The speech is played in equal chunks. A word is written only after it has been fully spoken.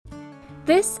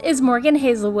This is Morgan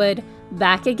Hazelwood,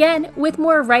 back again with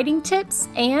more writing tips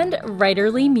and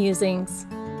writerly musings.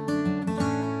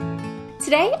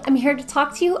 Today, I'm here to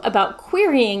talk to you about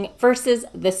querying versus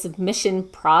the submission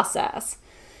process.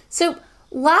 So,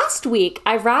 last week,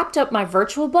 I wrapped up my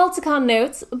virtual Balticon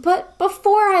notes, but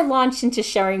before I launched into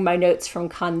sharing my notes from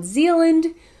Con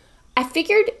Zealand, I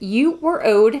figured you were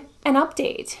owed an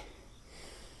update.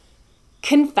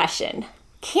 Confession.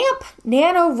 Camp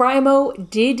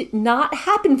NaNoWriMo did not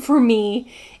happen for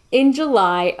me in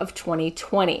July of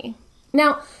 2020.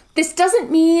 Now, this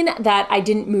doesn't mean that I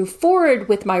didn't move forward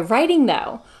with my writing,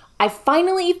 though. I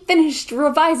finally finished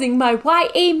revising my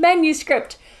YA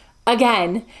manuscript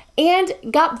again and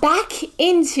got back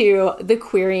into the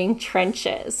querying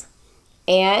trenches.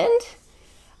 And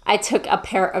I took a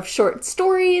pair of short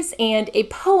stories and a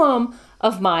poem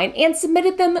of mine and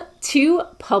submitted them to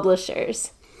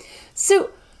publishers.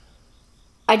 So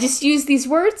I just use these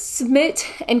words, submit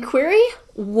and query.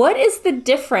 What is the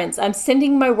difference? I'm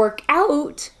sending my work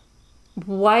out.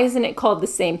 Why isn't it called the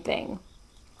same thing?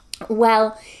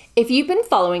 Well, if you've been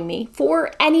following me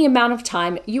for any amount of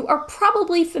time, you are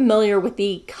probably familiar with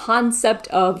the concept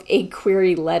of a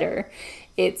query letter.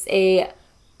 It's a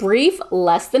brief,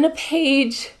 less than a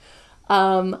page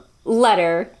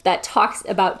letter that talks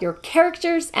about your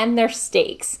characters and their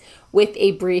stakes, with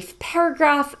a brief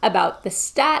paragraph about the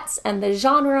stats and the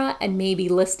genre, and maybe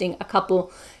listing a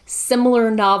couple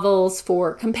similar novels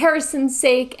for comparison's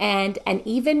sake, and an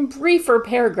even briefer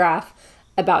paragraph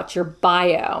about your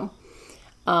bio.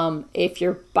 If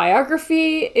your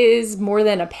biography is more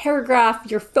than a paragraph,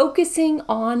 you're focusing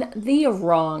on the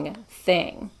wrong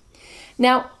thing.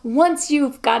 Now, once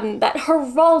you've gotten that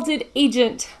heralded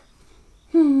agent,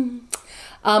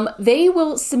 they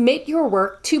will submit your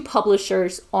work to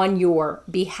publishers on your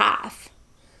behalf.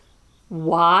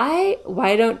 Why?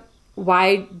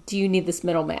 Why do you need this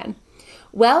middleman?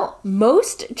 Well,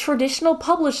 most traditional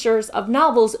publishers of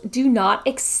novels do not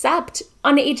accept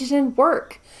unagented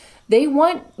work. They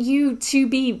want you to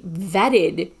be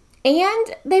vetted,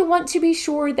 and they want to be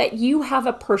sure that you have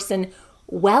a person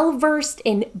well-versed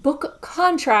in book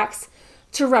contracts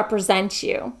to represent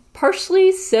you,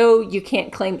 partially so you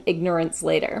can't claim ignorance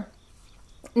later.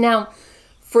 Now,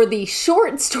 for the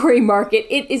short story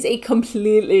market, it is a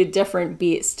completely different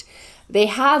beast. They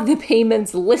have the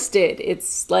payments listed.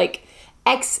 It's like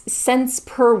X cents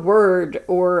per word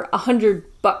or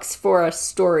 $100 for a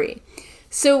story.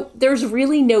 So there's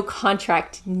really no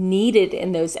contract needed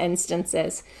in those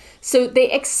instances. So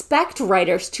they expect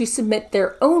writers to submit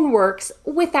their own works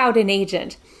without an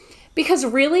agent. Because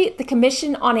really, the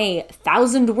commission on a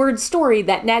 1,000-word story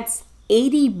that nets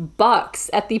 $80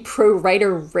 at the pro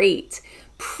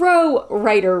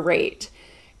writer rate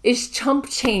is chump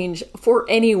change for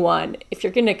anyone if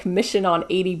you're going to commission on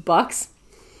 $80.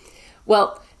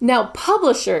 Well, now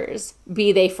publishers,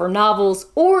 be they for novels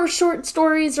or short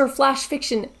stories or flash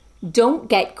fiction, don't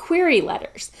get query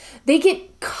letters. They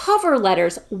get cover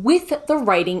letters with the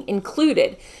writing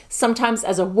included, sometimes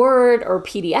as a Word or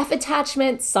PDF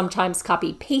attachment, sometimes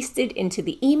copy-pasted into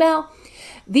the email.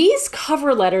 These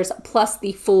cover letters plus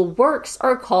the full works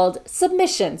are called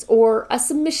submissions or a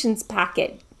submissions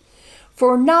packet.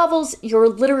 For novels, your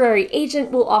literary agent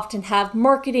will often have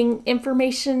marketing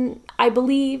information, I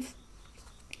believe.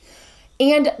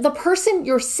 And the person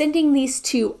you're sending these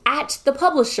to at the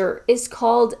publisher is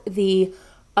called the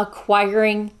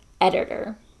acquiring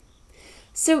editor.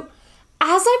 So,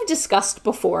 as I've discussed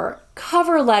before,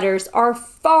 cover letters are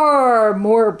far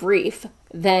more brief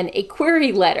than a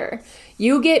query letter.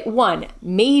 You get 1,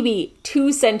 maybe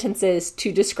 2 sentences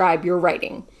to describe your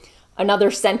writing.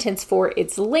 Another sentence for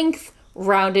its length,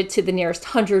 rounded to the nearest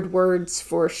 100 words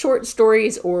for short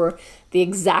stories or the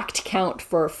exact count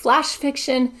for flash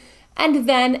fiction, and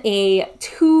then a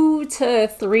 2 to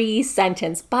 3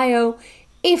 sentence bio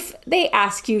if they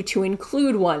ask you to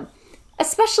include one.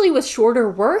 Especially with shorter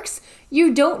works,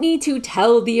 you don't need to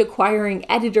tell the acquiring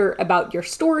editor about your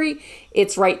story.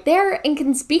 It's right there and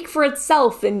can speak for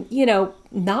itself in,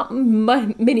 not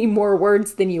many more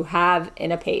words than you have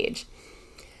in a page.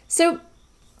 So,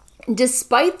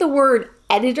 despite the word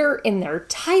editor in their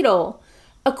title,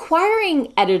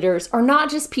 acquiring editors are not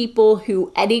just people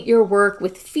who edit your work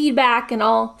with feedback and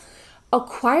all.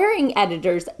 Acquiring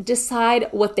editors decide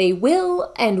what they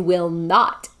will and will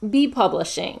not be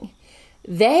publishing.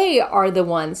 They are the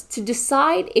ones to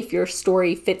decide if your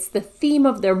story fits the theme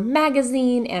of their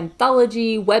magazine,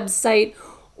 anthology, website,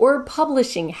 or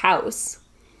publishing house.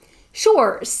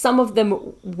 Sure, some of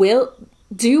them will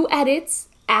do edits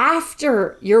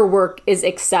after your work is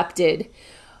accepted,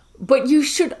 But you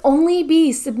should only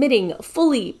be submitting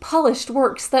fully polished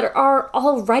works that are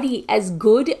already as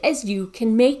good as you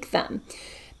can make them.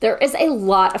 There is a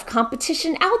lot of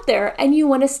competition out there, and you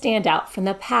want to stand out from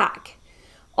the pack.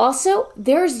 Also,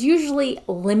 there's usually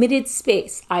limited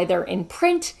space, either in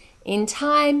print, in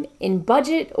time, in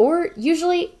budget, or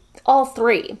usually all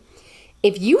three.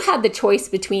 If you had the choice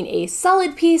between a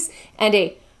solid piece and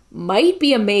a might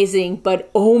be amazing,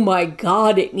 but oh my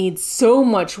God, it needs so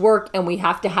much work and we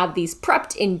have to have these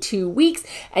prepped in 2 weeks,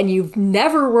 and you've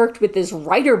never worked with this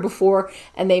writer before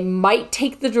and they might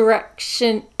take the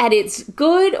direction and it's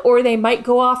good, or they might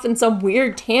go off in some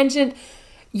weird tangent,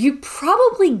 you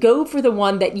probably go for the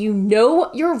one that you know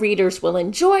your readers will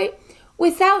enjoy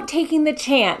without taking the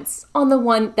chance on the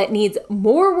one that needs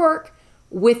more work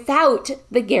without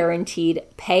the guaranteed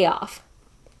payoff.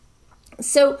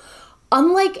 So,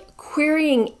 unlike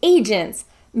querying agents,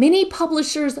 many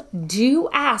publishers do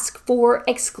ask for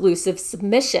exclusive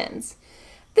submissions.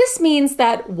 This means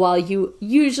that while you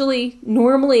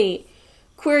normally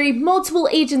query multiple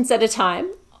agents at a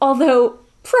time, although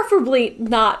preferably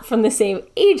not from the same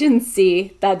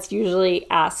agency, that's usually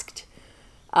asked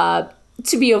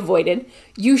to be avoided,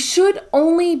 you should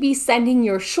only be sending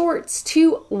your shorts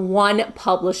to one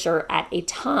publisher at a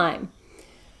time.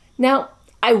 Now,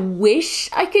 I wish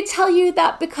I could tell you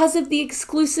that because of the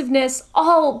exclusiveness,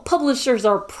 all publishers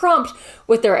are prompt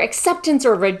with their acceptance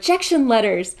or rejection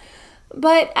letters.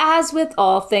 But as with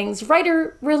all things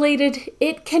writer-related,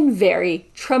 it can vary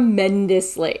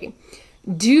tremendously.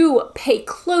 Do pay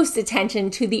close attention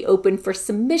to the open for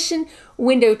submission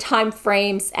window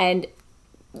timeframes and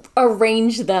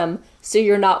arrange them so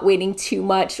you're not waiting too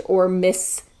much or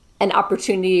miss an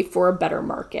opportunity for a better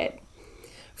market.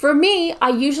 For me, I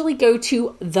usually go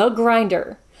to The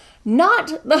Grinder,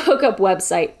 not the hookup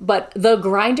website, but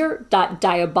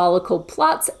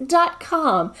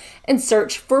thegrinder.diabolicalplots.com, and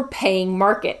search for paying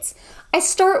markets. I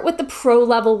start with the pro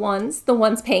level ones, the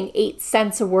ones paying 8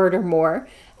 cents a word or more,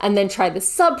 and then try the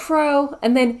sub-pro,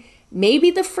 and then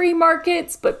maybe the free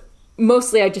markets, but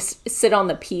mostly I just sit on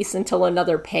the piece until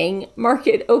another paying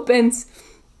market opens.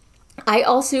 I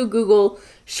also Google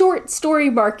short story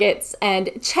markets and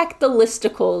check the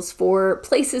listicles for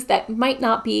places that might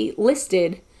not be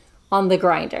listed on the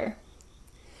Grinder.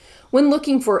 When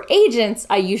looking for agents,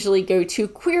 I usually go to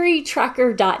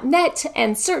querytracker.net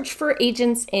and search for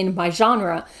agents in my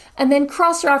genre, and then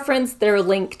cross-reference their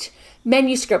linked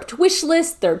manuscript wish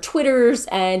list, their Twitters,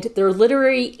 and their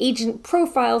literary agent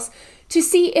profiles to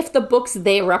see if the books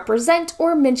they represent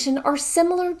or mention are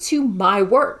similar to my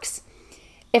works.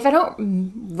 If I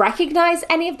don't recognize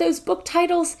any of those book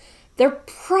titles, they're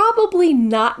probably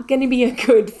not going to be a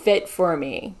good fit for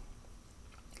me.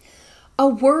 A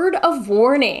word of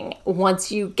warning: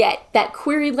 once you get that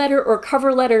query letter or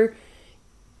cover letter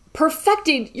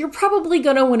perfected, you're probably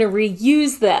going to want to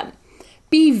reuse them.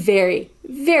 Be very,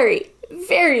 very,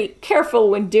 very careful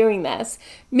when doing this.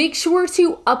 Make sure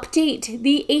to update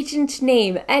the agent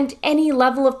name and any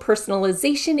level of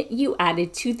personalization you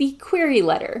added to the query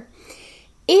letter.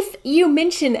 If you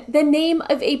mention the name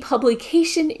of a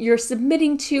publication you're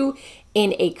submitting to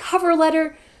in a cover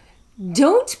letter,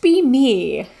 don't be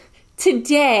me.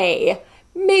 Today,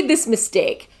 made this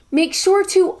mistake. Make sure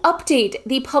to update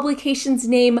the publication's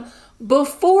name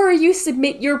before you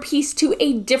submit your piece to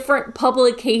a different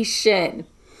publication.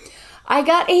 I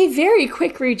got a very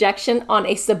quick rejection on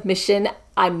a submission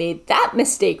I made that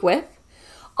mistake with,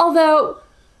 although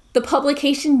the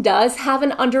publication does have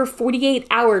an under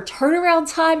 48-hour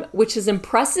turnaround time, which is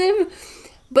impressive,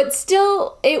 but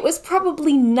still, it was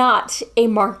probably not a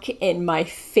mark in my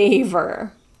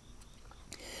favor.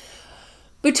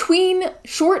 Between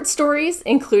short stories,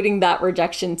 including that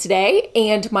rejection today,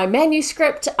 and my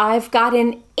manuscript, I've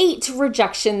gotten 8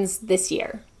 rejections this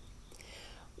year.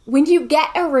 When you get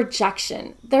a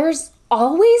rejection, there's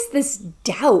always this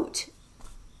doubt.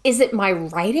 Is it my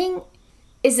writing?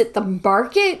 Is it the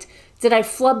market? Did I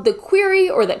flub the query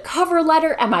or the cover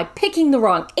letter? Am I picking the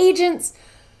wrong agents?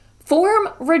 Form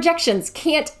rejections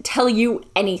can't tell you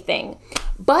anything,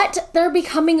 but they're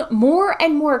becoming more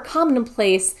and more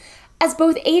commonplace as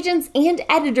both agents and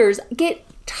editors get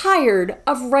tired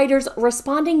of writers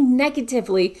responding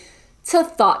negatively to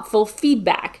thoughtful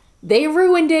feedback. They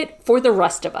ruined it for the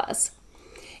rest of us.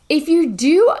 If you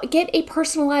do get a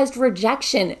personalized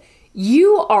rejection,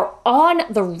 you are on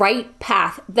the right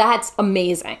path. That's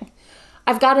amazing.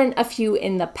 I've gotten a few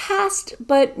in the past,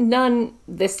 but none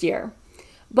this year.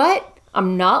 But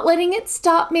I'm not letting it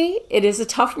stop me. It is a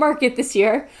tough market this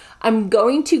year. I'm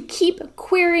going to keep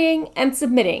querying and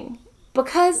submitting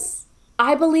because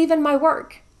I believe in my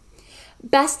work.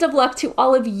 Best of luck to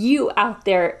all of you out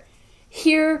there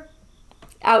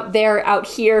out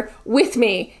here with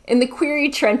me in the query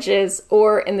trenches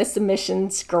or in the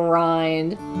submissions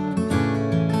grind.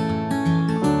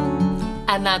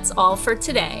 And that's all for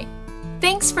today.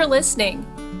 Thanks for listening.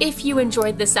 If you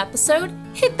enjoyed this episode,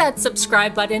 hit that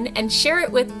subscribe button and share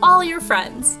it with all your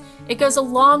friends. It goes a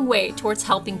long way towards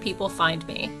helping people find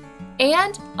me.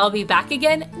 And I'll be back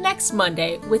again next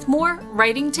Monday with more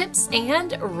writing tips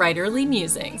and writerly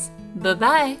musings.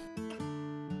 Bye-bye.